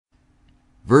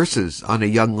Verses on a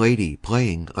Young Lady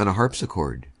Playing on a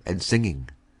Harpsicord and Singing,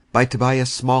 by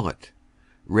Tobias Smollett.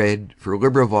 For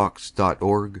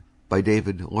LibriVox.org, by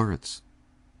David Lawrence.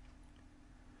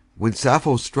 When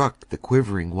Sappho struck the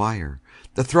quivering wire,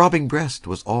 the throbbing breast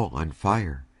was all on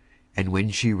fire, and when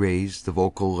she raised the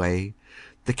vocal lay,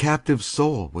 the captive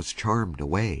soul was charmed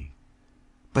away.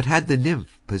 But had the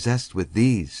nymph possessed with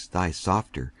these thy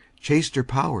softer, chaster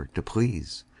power to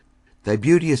please, thy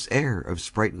beauteous air of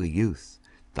sprightly youth,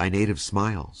 thy native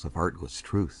smiles of artless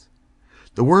truth,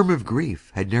 the worm of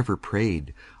grief had never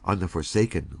preyed on the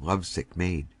forsaken lovesick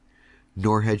maid,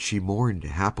 nor had she mourned a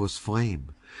hapless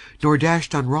flame, nor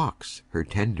dashed on rocks her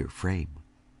tender frame.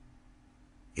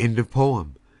 End of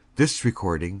poem. This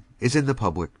recording is in the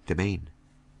public domain.